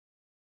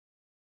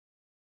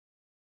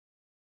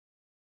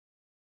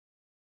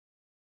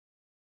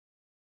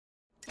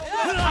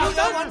要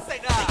想揾食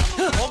啊！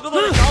我覺得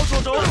你搞錯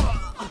咗。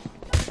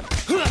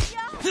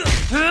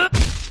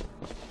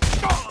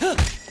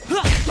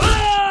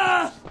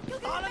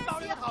打撚爆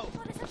你個頭！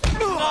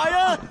捱啊！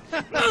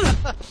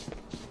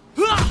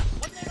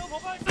揾你老婆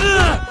返去。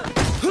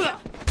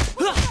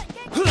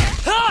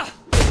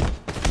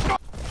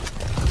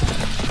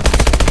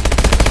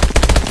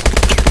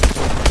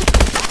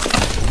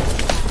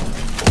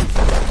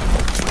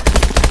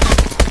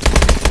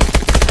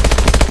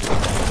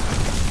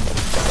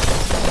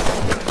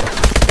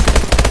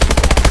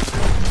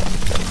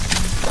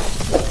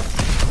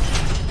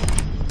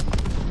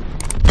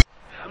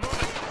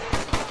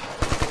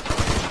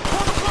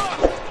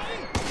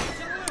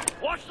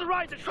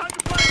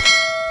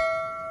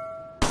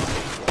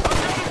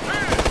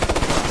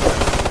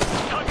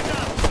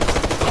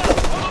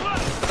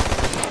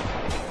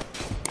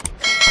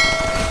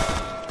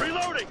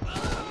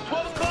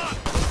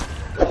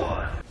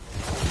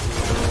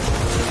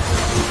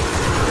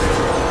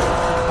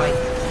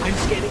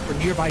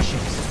Nearby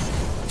ships.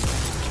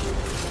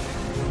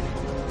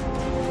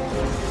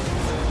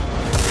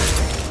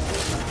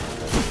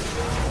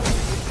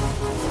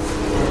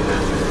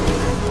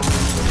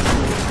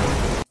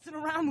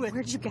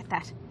 Where'd you get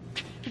that?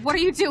 What are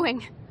you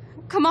doing?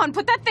 Come on,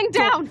 put that thing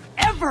down! Don't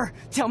ever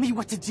tell me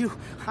what to do!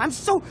 I'm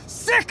so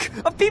sick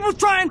of people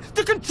trying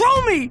to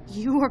control me!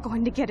 You are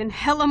going to get in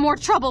hella more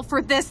trouble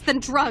for this than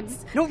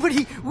drugs.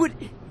 Nobody would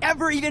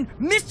ever even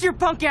miss your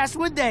punk ass,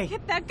 would they?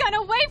 Get that gun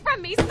away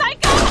from me,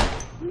 psycho!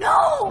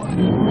 No!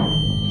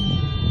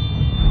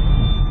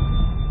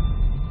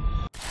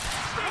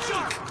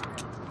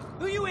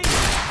 Who you in?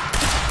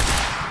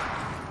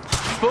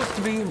 Supposed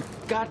to be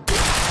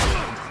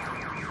goddamn.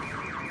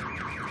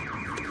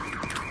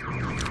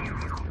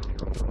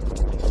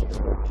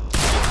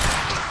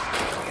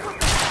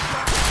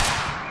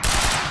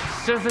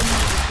 7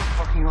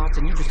 parking lots,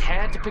 and you just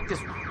had to pick this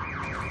one.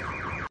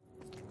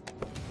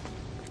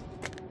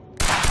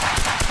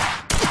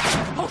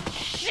 Oh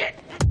shit!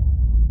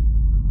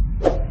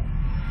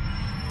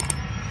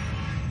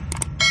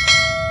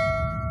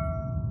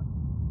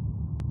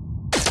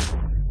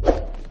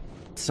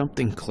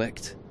 Something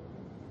clicked.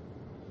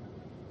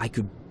 I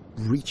could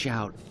reach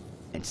out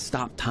and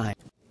stop time.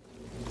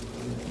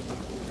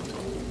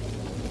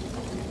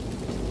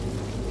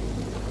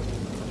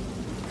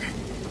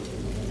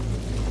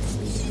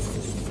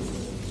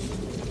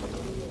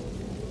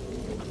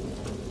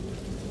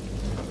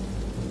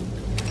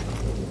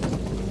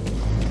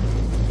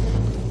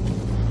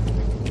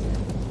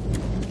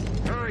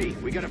 Hurry!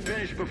 We gotta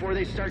finish before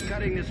they start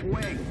cutting this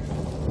wing.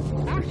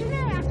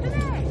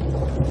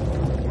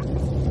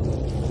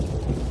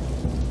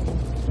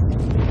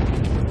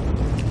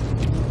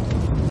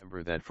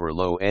 Remember that for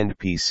low-end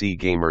PC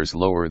gamers,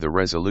 lower the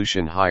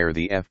resolution, higher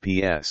the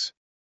FPS.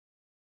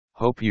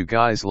 Hope you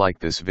guys like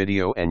this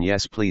video, and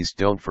yes, please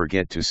don't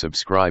forget to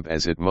subscribe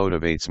as it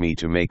motivates me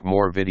to make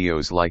more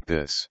videos like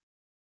this.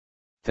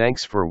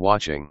 Thanks for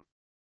watching.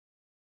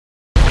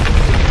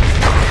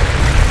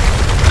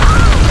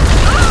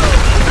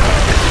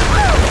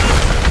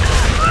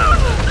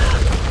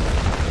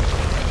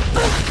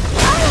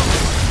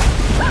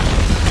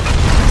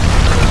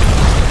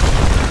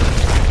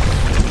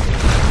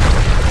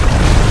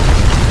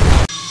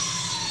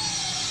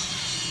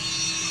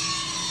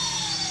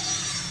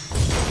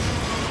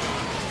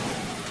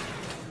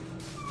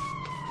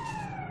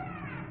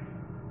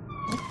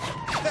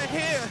 They're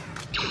here!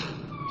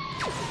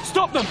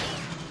 Stop them!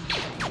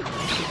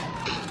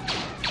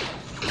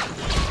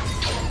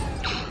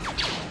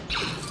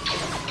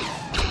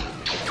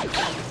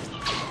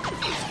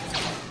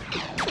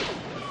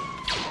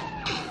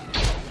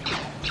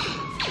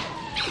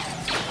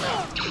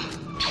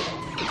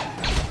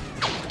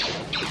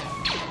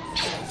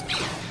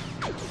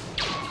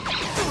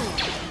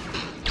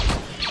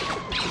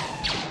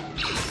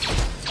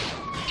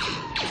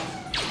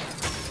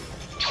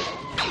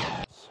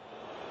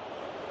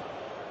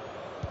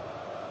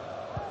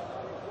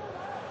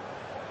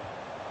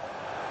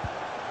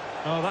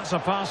 Oh, that's a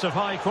pass of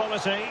high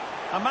quality.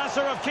 A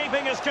matter of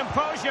keeping his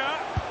composure.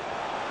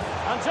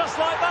 And just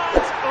like that,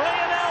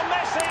 Lionel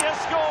Messi has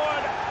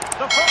scored.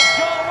 The first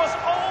goal was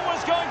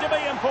always going to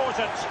be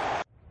important.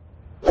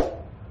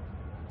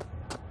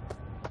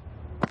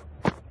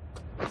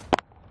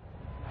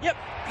 Yep,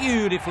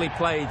 beautifully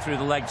played through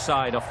the leg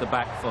side off the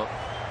back foot.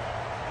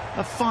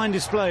 A fine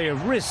display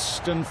of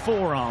wrist and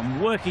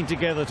forearm working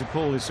together to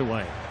pull this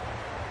away.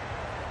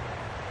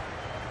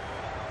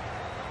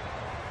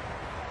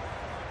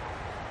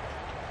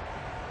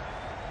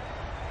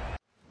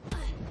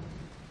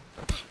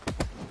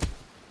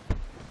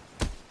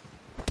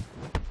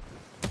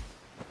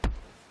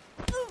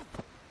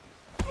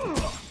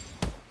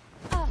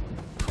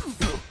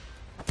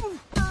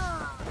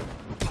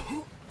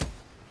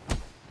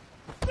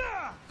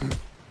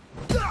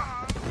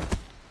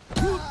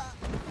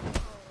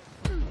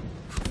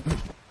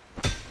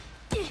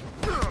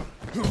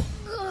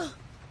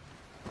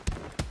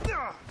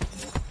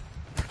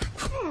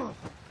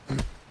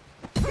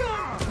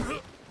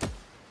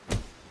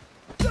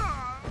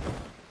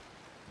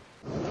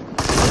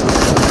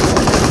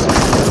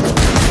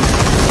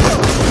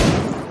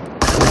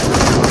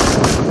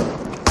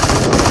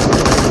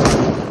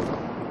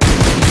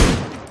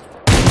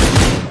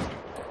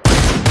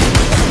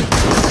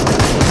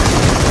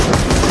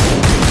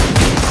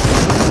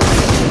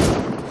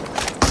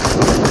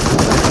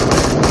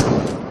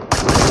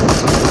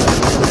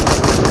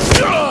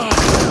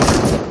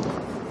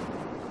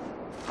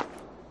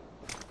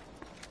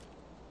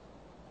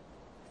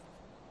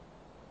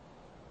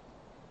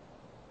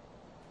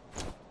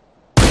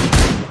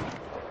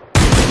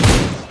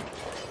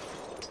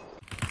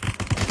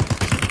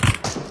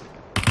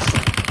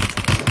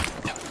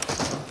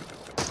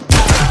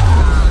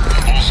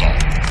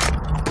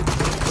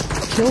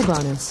 kill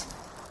bonus.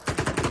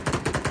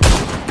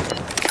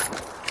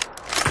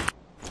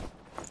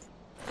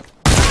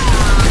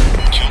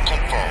 Kill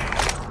confirmed.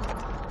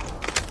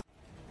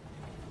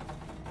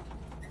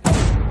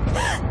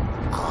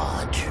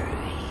 Audrey.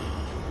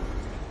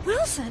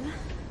 Wilson?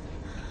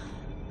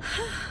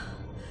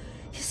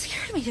 You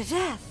scared me to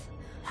death.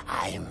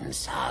 I'm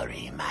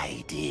sorry,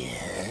 my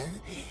dear.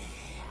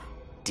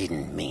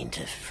 Didn't mean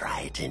to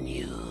frighten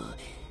you.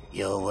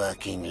 You're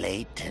working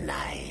late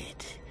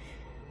tonight.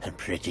 A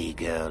pretty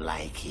girl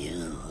like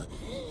you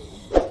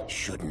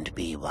shouldn't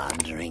be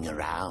wandering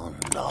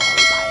around all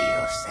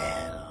by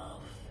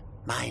yourself.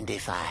 Mind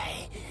if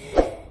I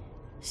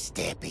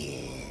step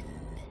in?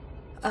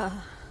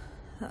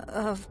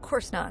 Of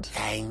course not.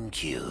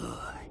 Thank you,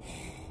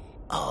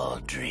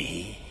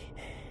 Audrey.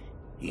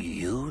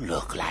 You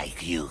look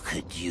like you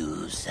could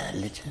use a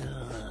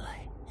little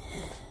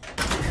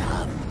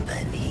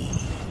company.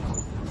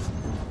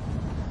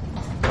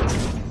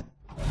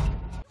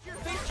 You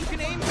think you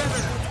can aim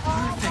better?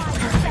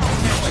 Perfect.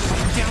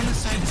 Down the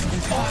sights.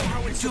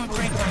 Oh, you're doing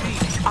great for me.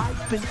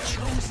 I've been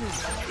chosen.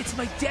 It's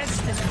my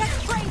destiny. That's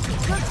crazy.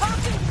 You're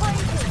talking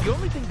crazy. The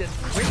only thing that's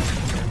crazy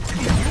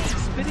is you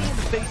spitting in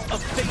the face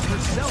of fate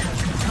herself.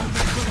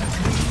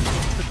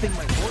 The thing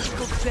my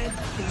horoscope said.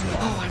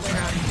 Oh, I'm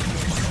proud of you.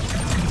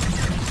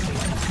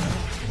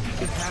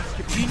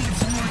 Do you need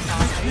some more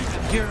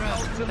encouragement?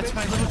 You're that's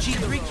my little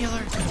G3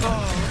 killer.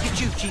 Oh, look at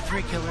you,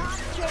 G3 killer.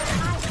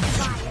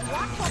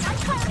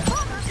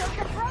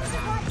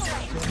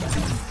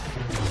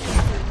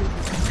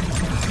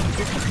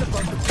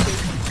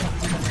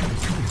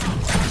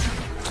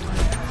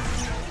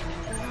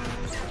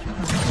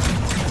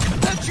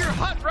 That's your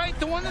hut, right?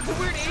 The one that the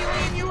weird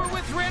alien you were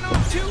with ran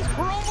off to?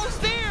 We're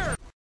almost there!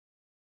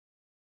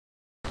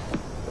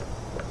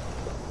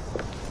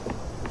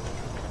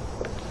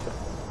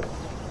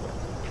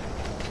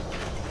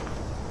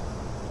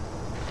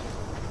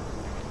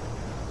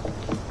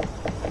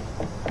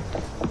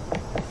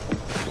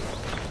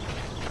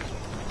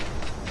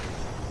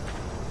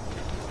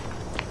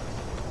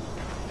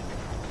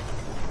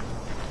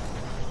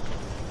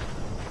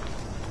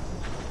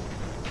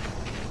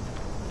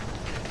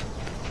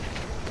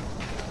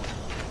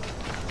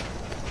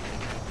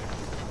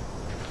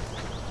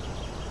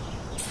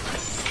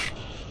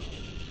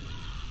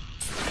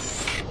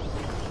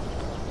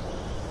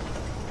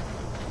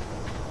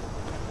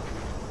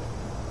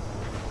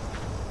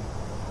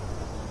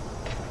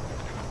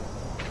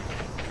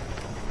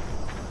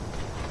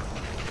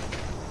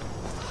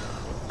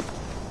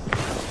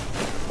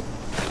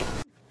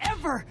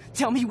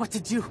 Tell me what to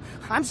do.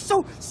 I'm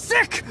so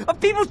sick of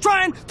people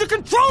trying to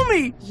control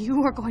me!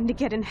 You are going to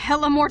get in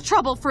hella more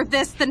trouble for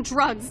this than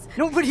drugs.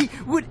 Nobody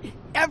would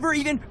ever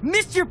even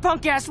miss your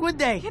punk ass, would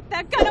they? Get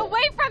that gun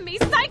away from me,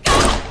 psycho!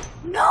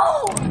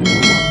 No!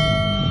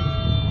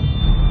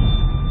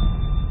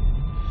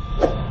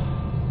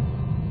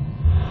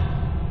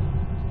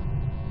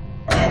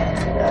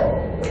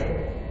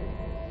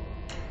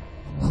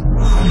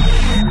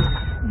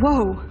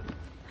 Whoa.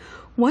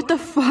 What the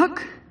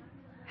fuck?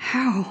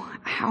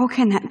 How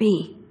can that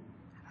be?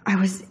 I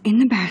was in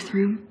the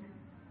bathroom.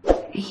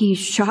 He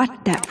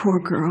shot that poor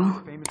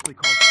girl.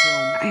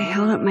 I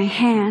held up my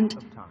hand.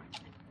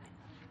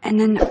 And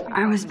then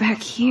I was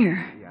back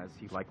here. As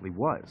he likely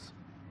was.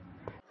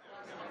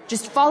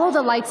 Just follow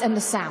the lights and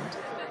the sound.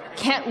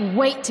 Can't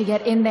wait to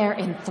get in there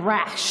and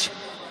thrash.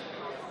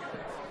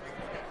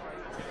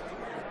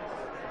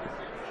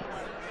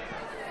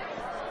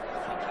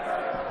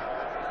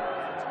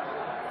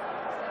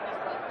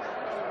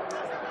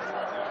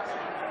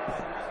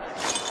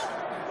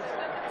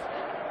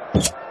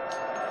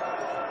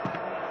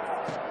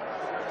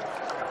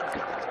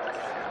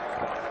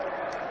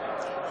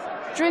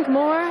 Drink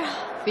more,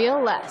 feel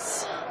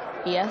less.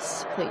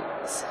 Yes,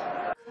 please.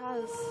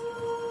 Cause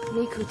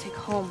Niku take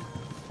home.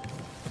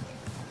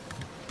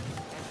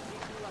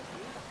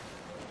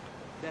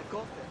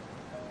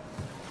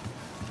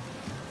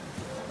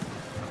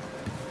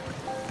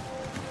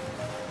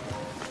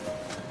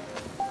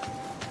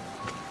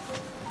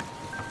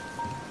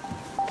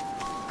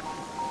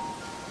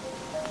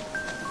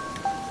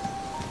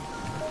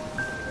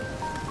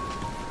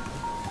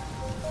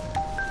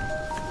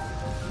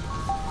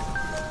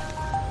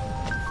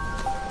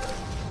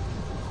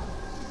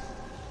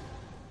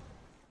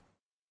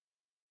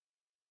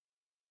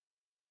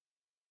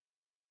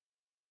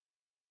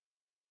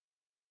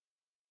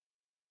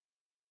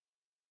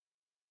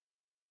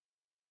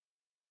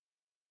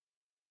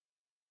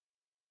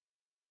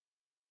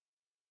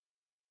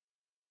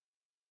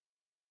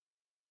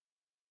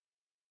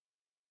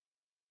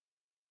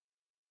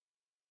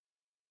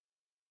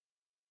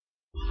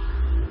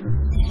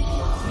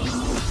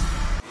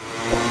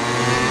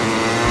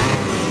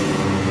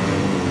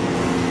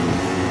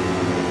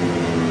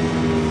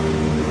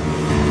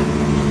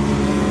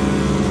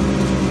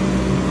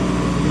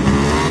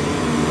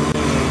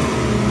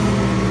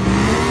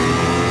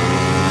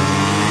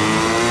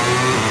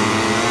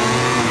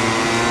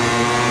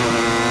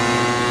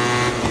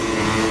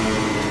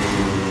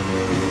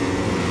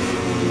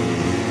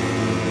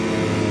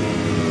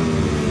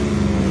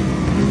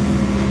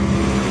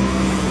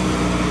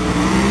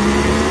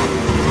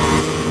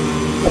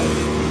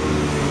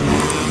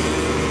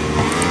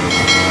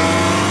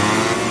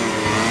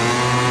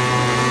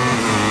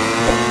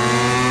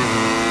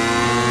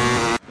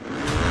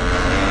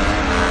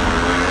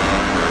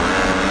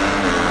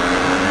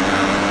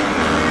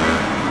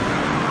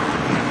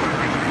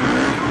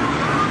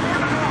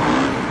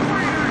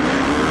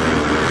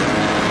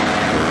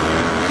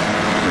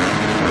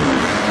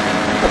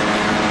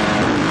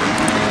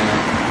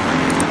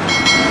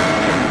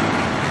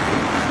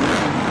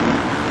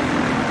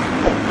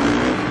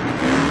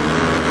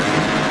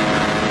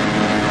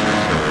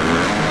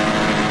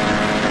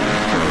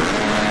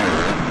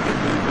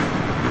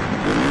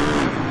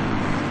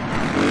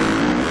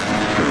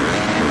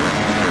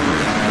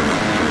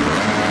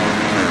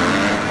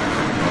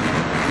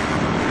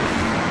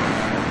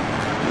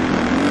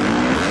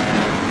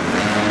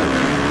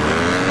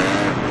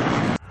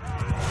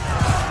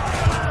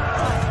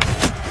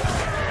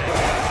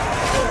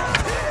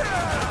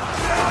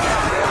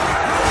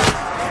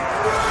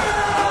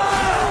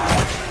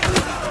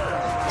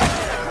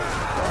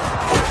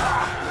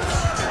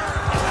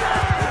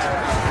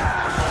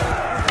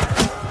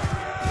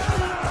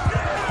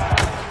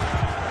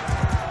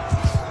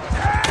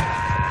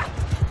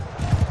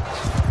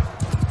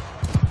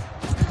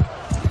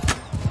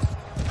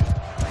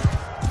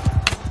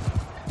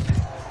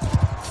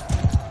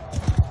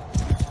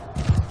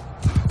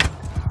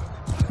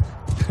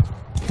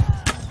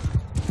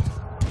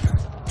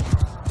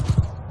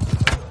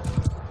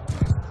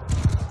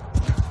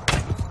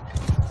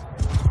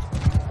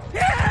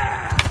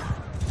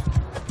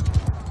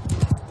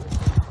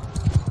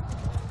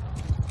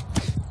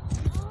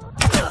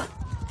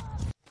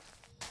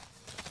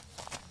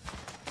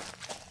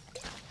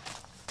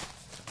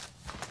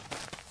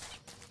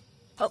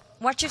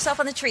 Perch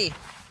yourself on the tree.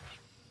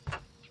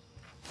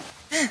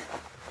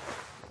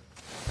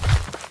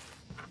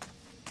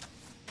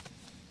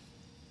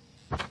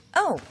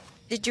 Oh,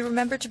 did you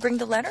remember to bring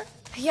the letter?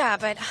 Yeah,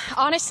 but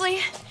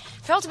honestly,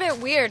 felt a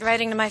bit weird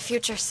writing to my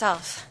future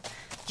self.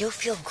 You'll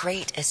feel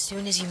great as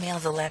soon as you mail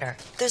the letter.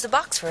 There's a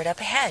box for it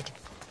up ahead.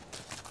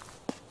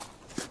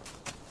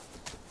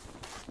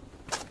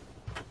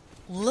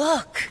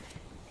 Look!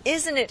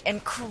 Isn't it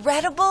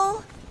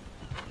incredible?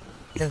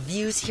 The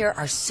views here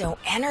are so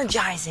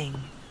energizing.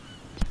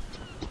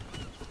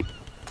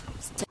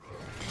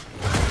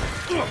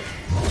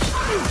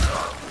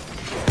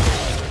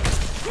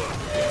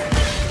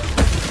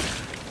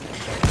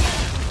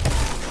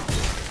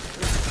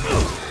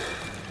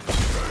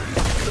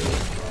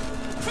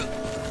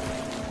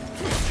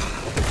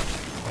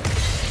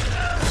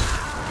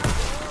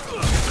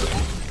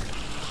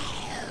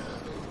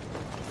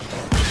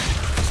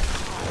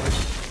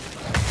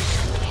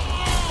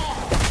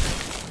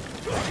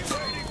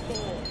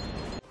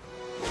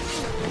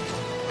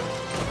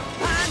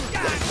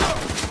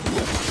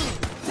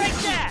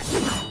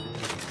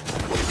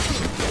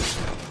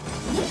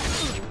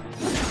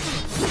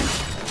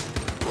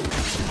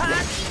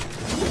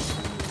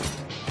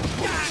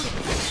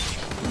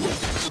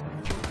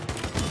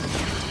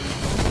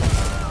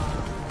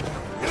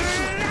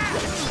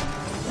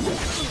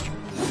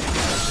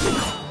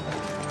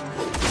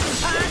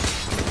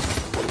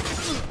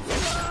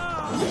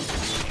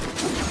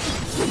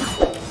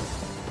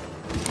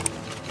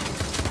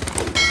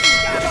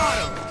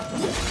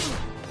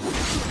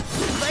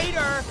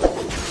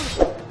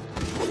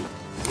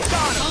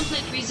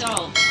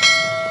 Resolved.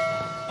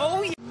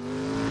 Oh, yeah.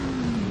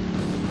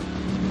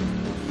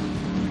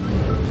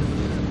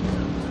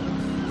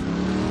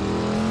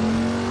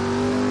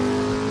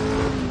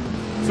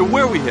 So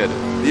where are we headed?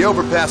 The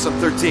overpass on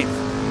 13th.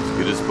 As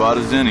good a spot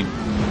as any.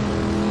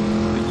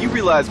 But you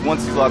realize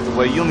once he's locked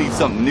away, you'll need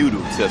something new to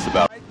obsess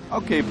about.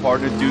 Okay,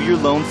 partner, do your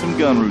lonesome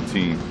gun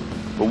routine.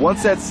 But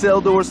once that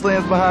cell door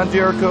slams behind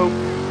Jericho,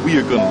 we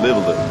are gonna live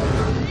a little.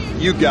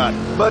 You got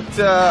it. But,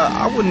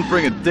 I wouldn't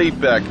bring a date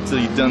back until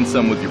you've done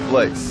some with your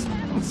place.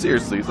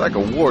 Seriously, it's like a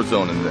war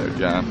zone in there,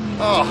 John.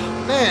 Oh,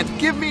 man,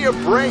 give me a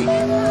break.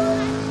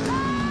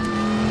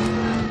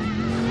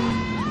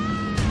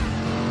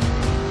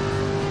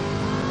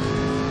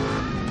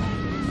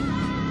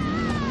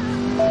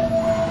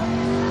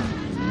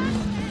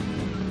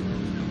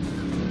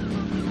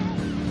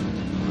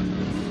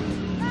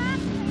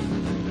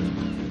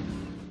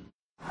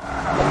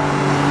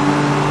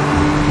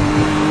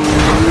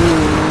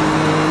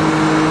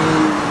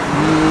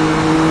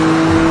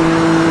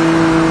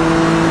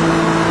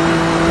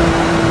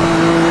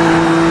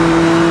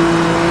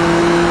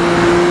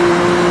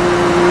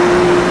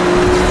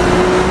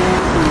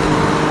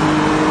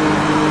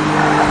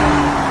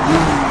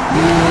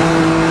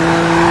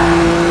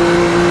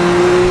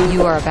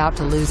 About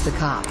to lose the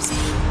cops.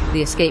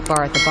 The escape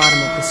bar at the bottom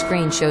of the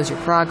screen shows your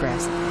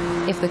progress.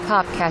 If the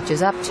cop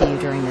catches up to you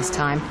during this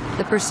time,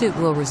 the pursuit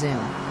will resume.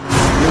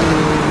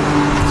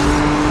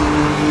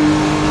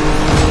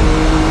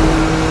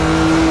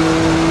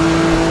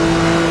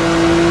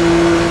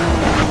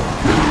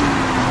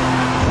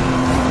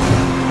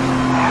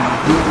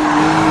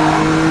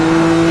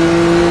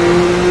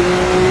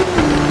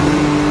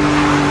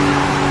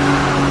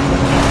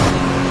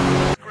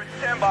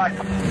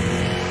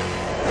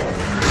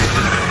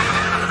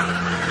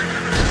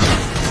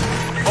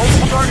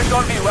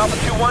 On me, Alpha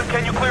 2-1,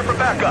 can you clear for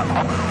backup?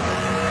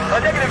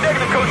 Negative,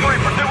 code 3,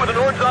 pursuit with an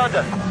orange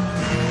Zonda.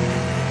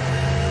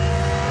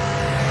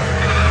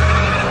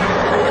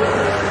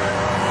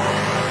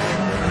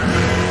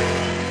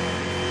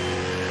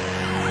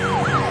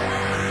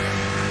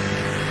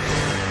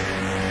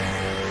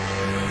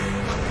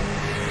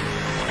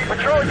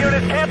 Patrol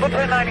units, cancel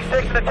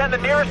 1096 and attend the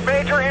nearest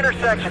major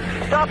intersection.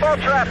 Stop all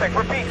traffic.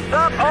 Repeat,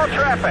 stop all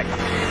traffic.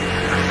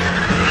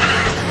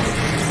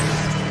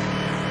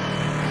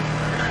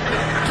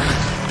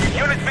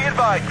 Units be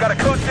advised, got a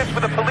code 6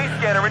 with a police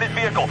scanner in his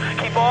vehicle.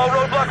 Keep all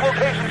roadblock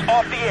locations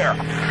off the air.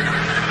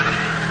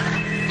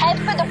 Head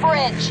for the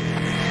bridge.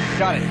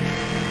 Got it.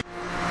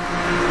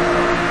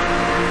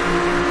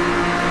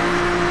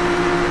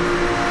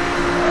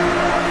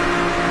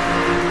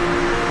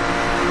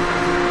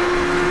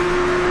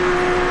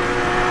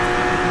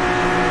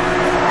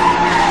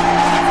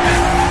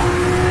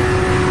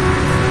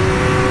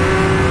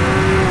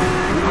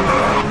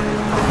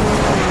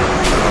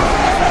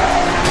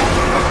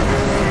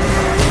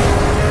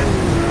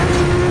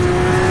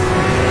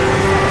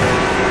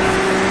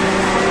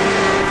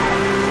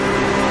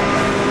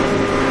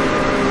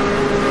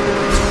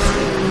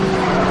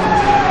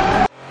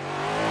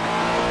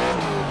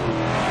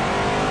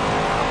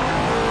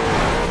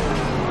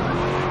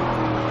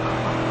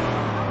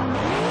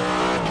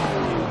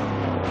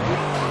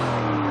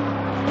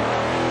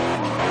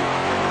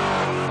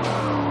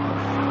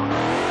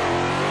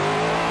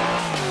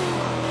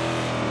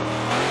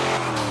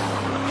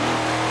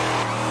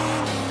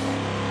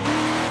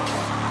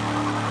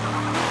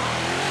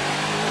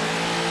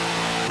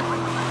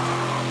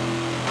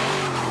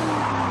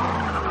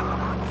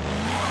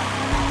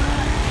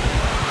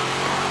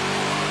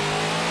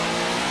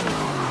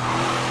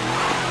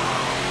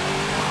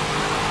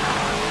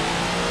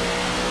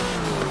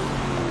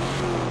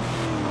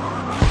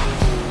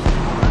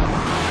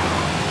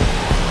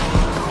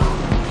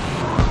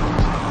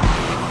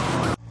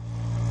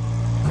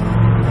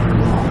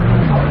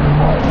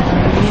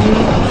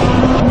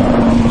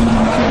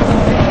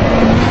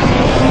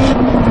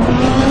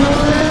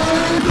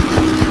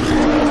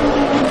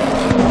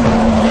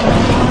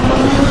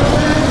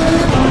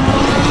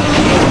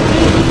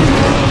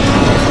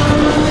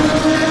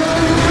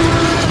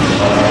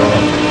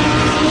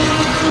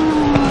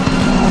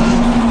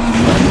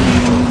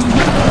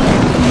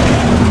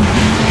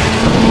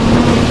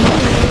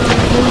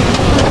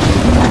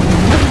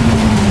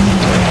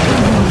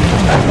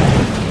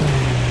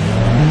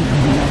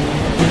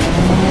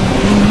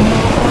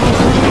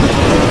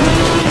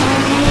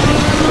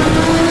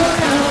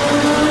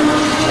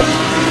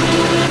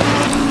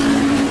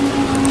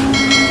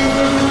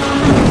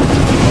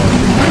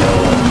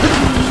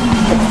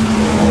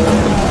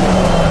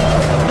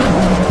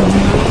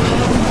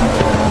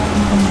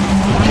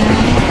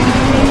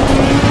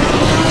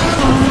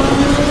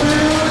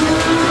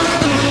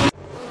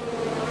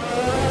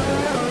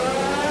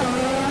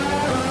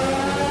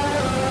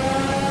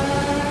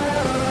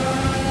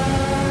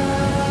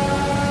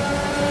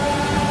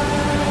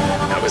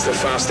 has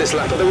the fastest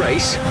lap of the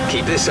race.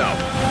 Keep this up.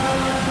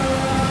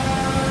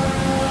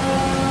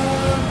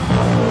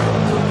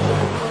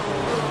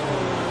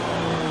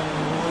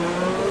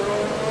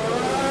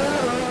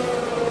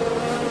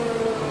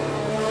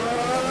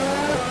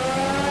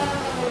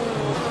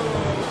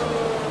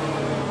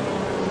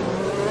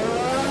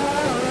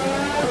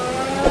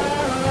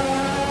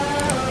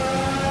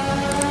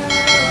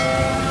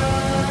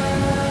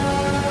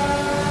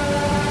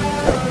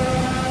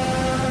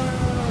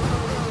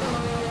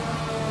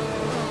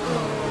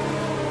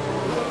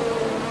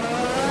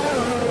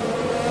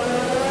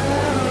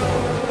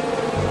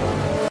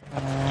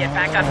 Get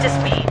back up to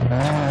speed.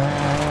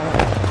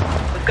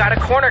 We've got a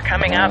corner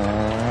coming up.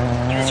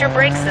 Use your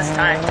brakes this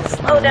time to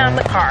slow down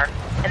the car,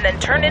 and then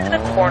turn into the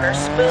corner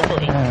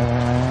smoothly.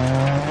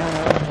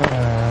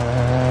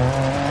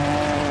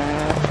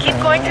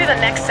 Keep going through the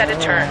next set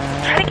of turns.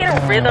 Try to get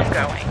a rhythm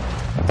going.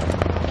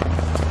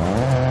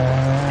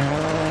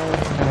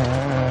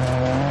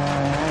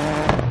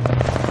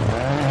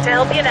 To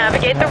help you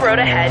navigate the road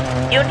ahead,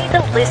 you'll need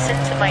to listen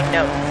to my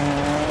notes.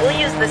 We'll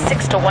use the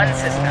 6-to-1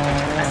 system.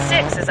 A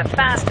 6 is a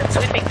fast and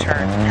sweeping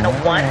turn, and a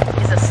 1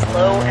 is a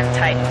slow and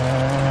tight.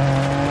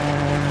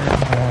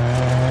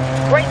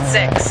 Right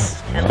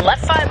 6, and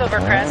left 5 over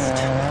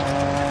crest.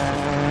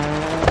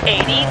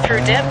 80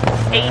 through dip,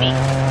 80.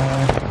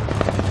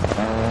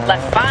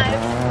 Left 5.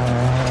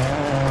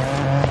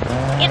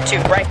 Into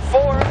right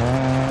 4.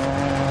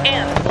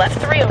 And left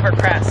 3 over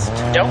crest.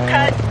 Don't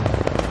cut.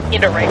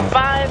 Into right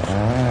 5.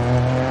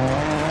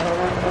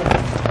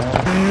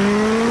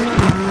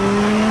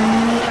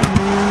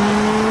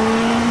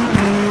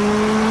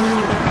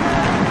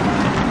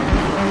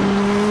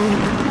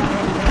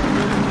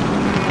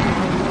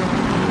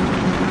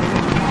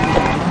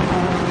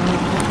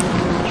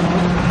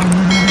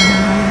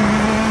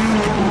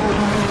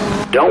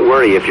 Don't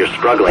worry if you're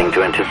struggling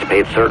to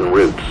anticipate certain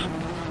routes.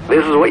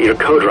 This is what your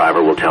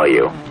co-driver will tell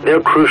you. They're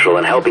crucial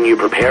in helping you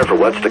prepare for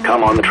what's to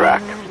come on the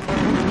track.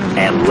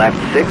 And left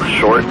 6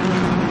 short.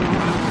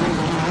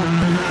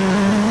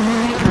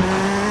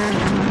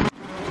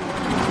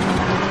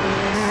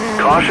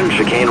 Caution,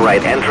 chicane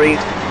right entry.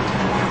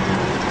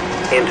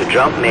 Into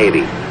jump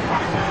maybe.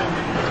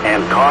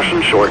 And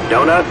caution, short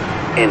donut.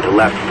 Into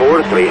left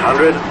 4,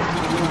 300.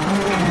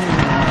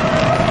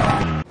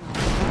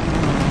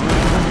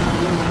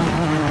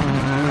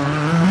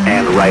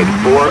 And right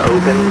 4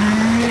 opens.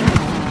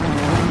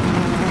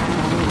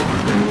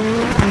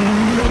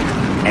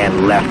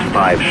 And left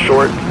 5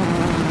 short.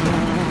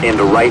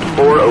 Into right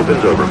 4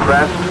 opens over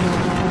crest.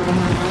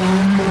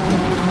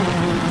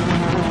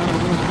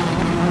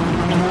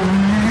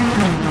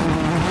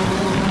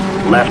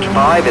 Left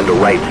 5 into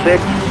right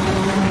 6.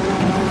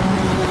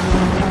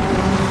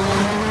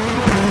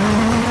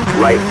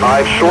 Right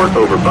 5 short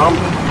over bump.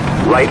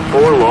 Right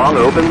 4 long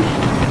opens.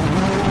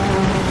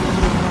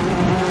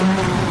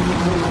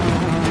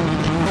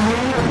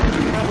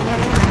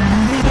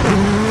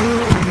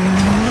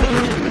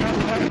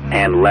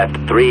 And left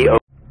 3 opens.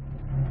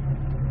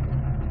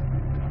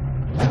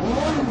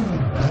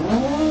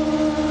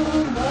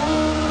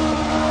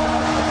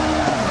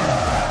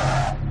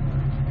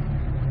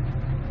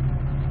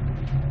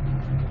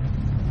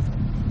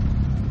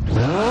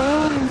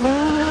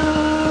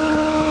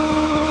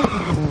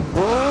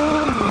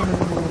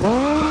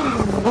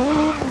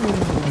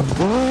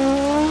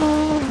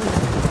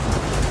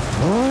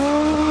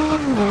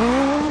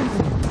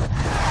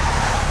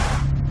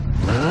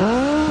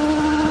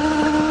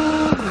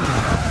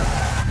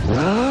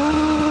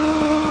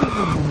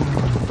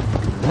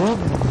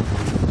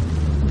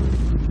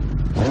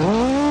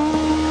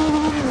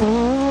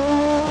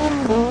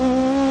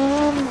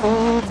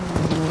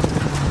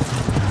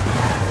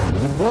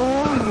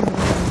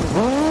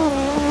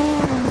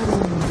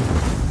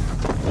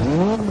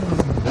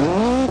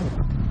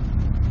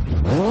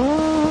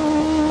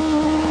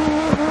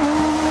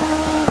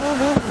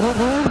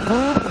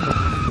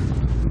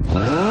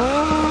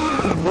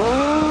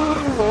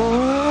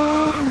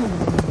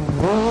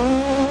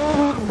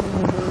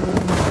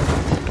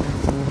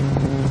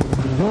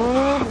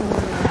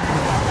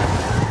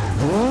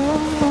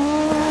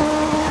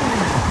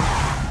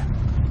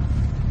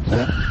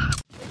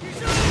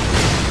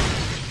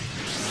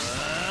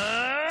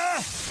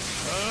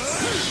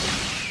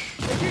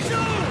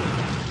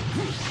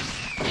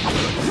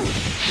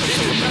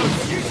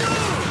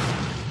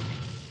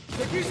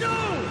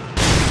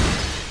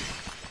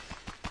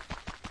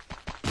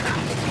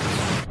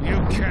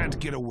 You can't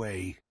get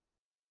away.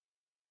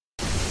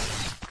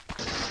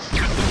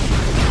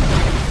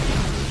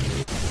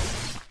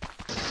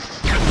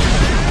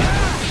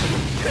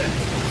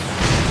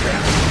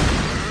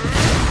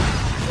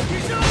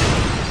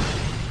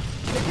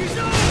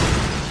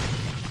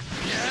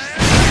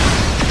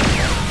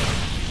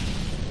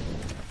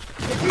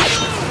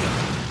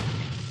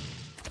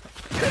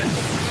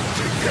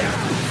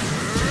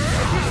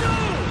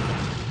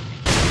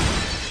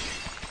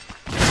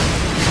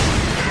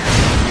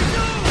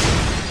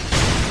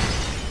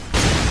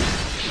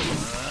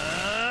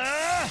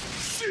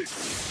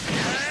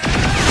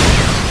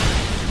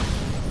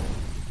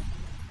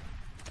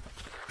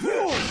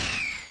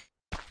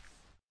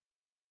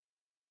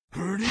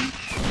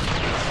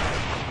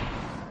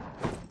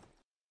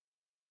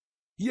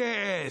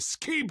 Yes,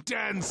 keep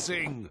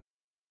dancing.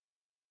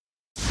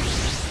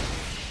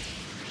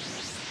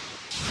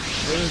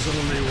 There's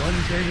only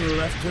one thing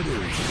left to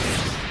do.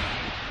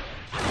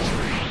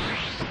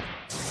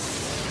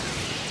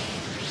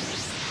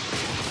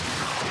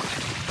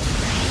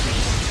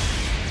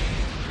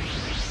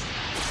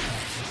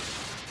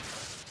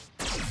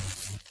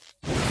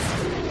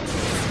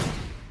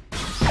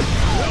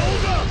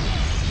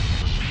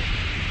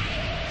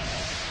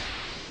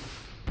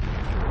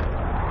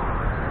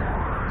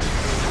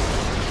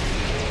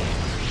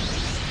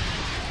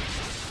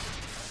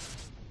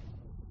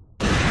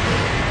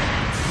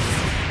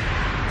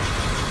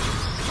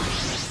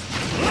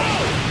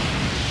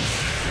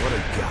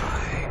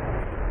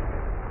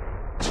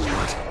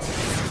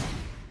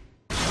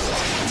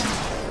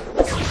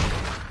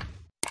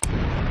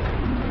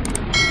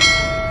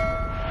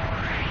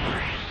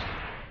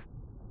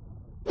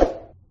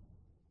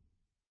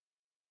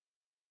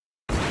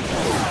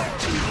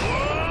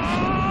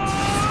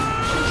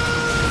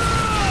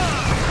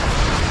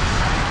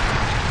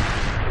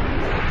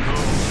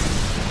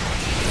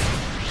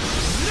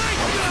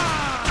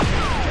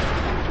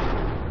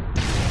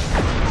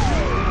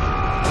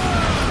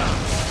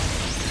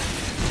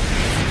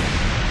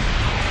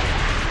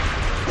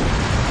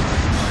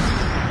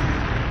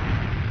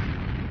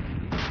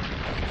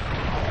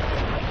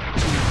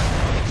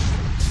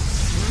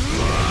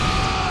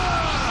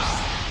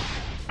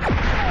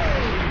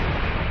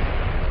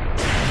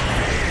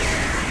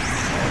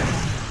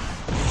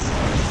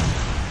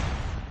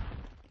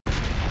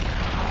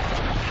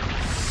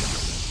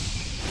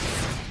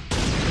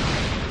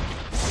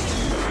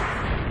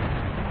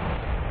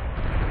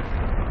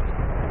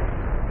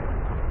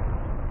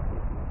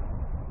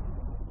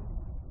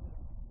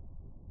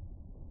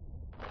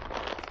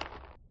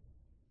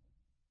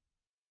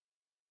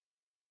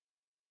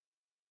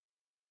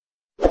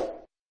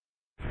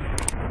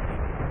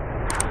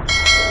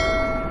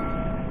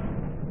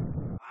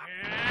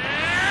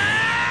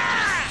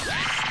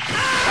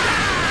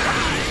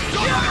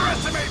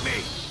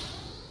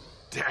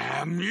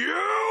 Damn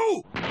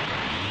you!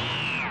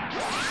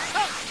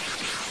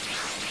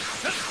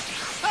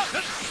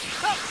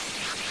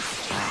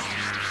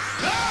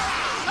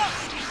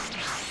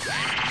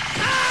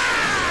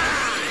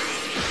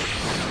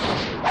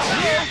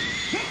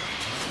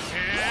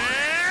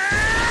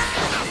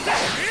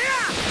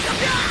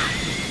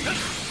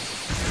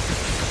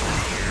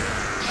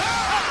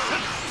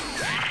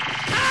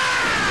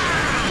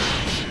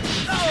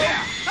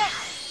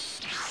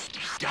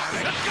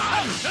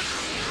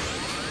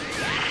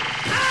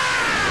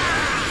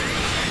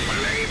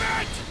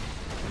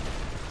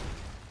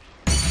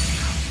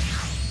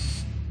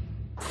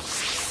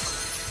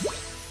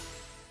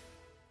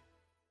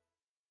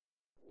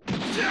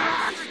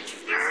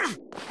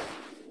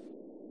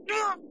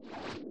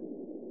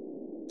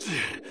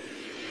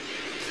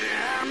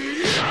 Damn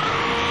you!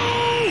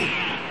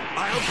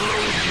 I'll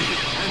blow you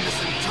and this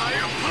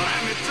entire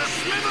planet to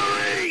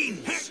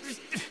smithereens!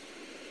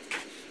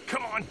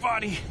 Come on,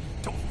 buddy.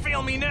 Don't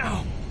fail me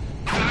now.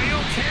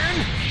 Kaio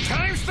 10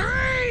 times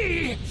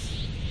 3!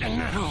 And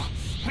now,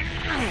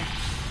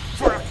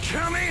 for a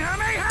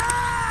Kamehameha!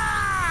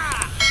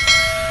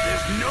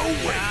 There's no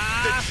way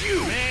that you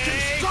can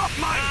stop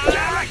my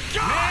Dalek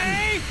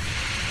gun!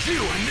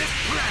 You and this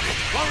planet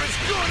are as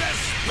good as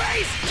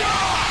space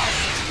dust!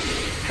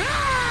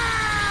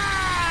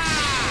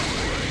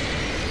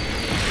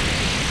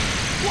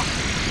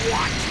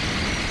 What?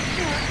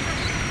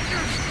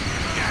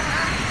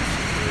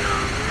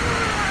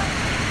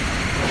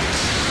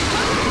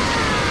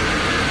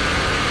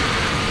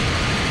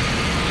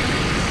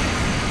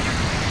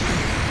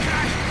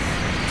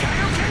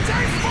 Kaio 10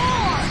 times 4!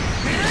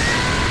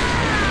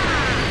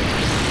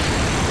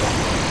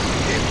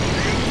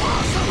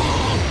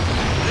 Impossible!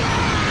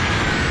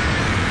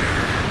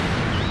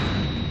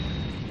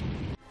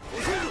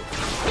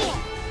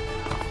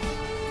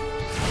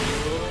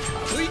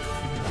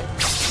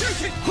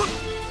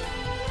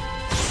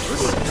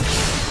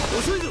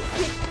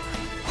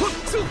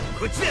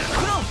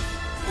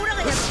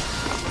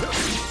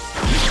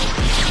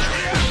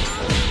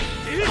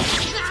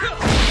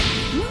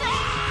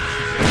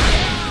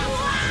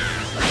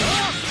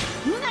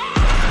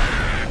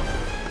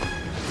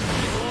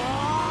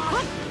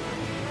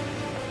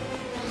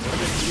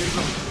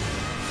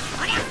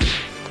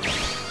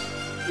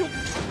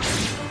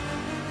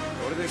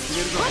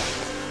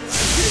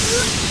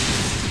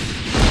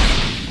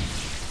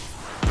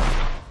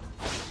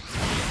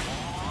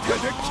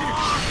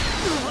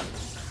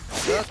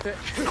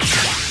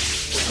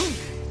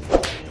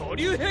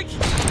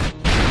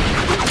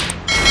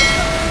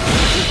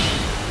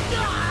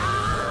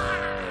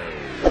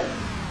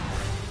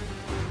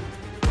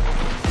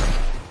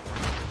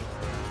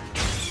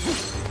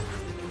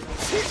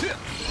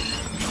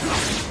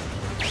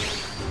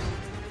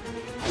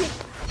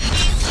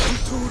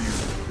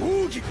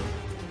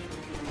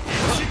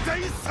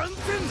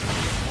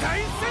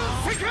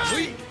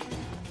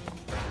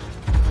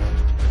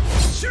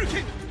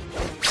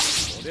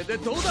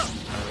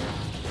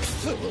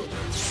 こ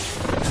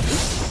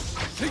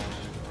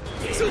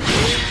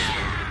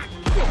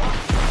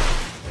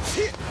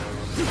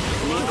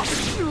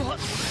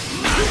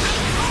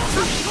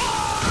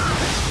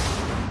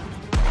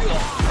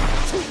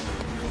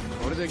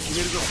れで決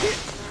めるぞ。こ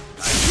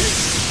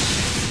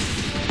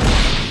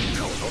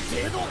の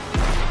程度。ほ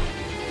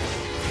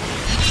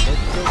っ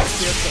とし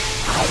てやった。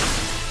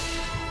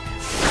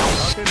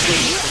勝てるという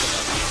こと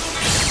だ。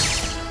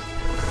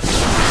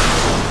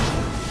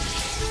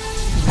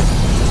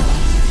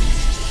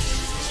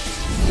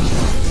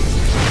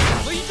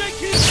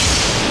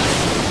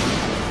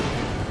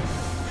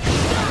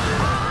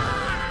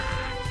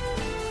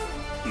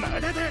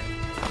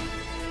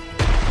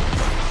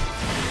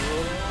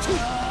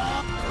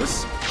よ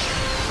し。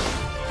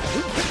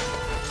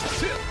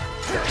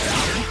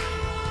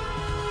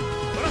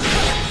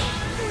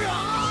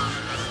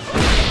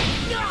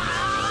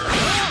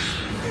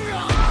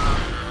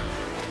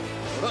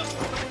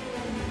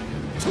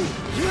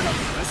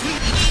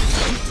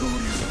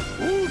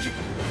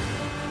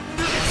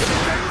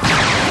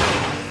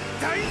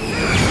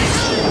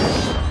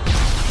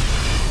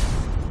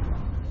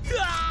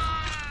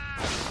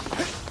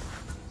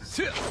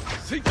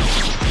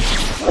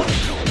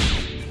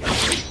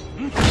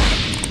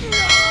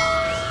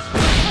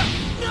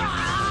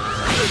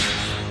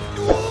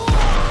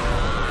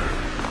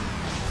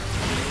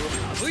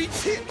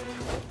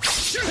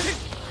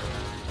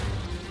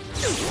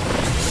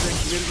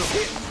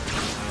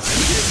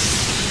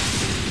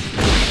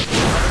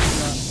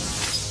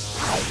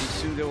一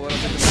瞬で終わら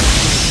せてもらう。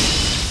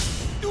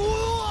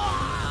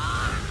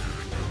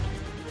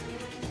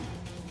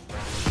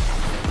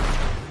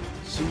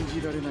信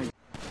じられない。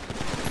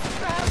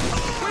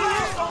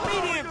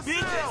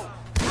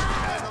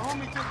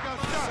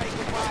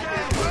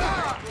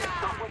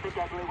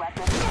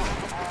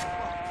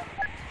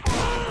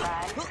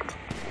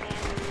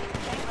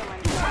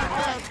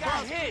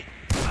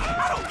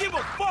I don't give a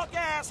fuck,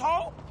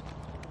 asshole!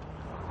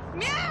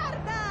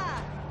 Mierda!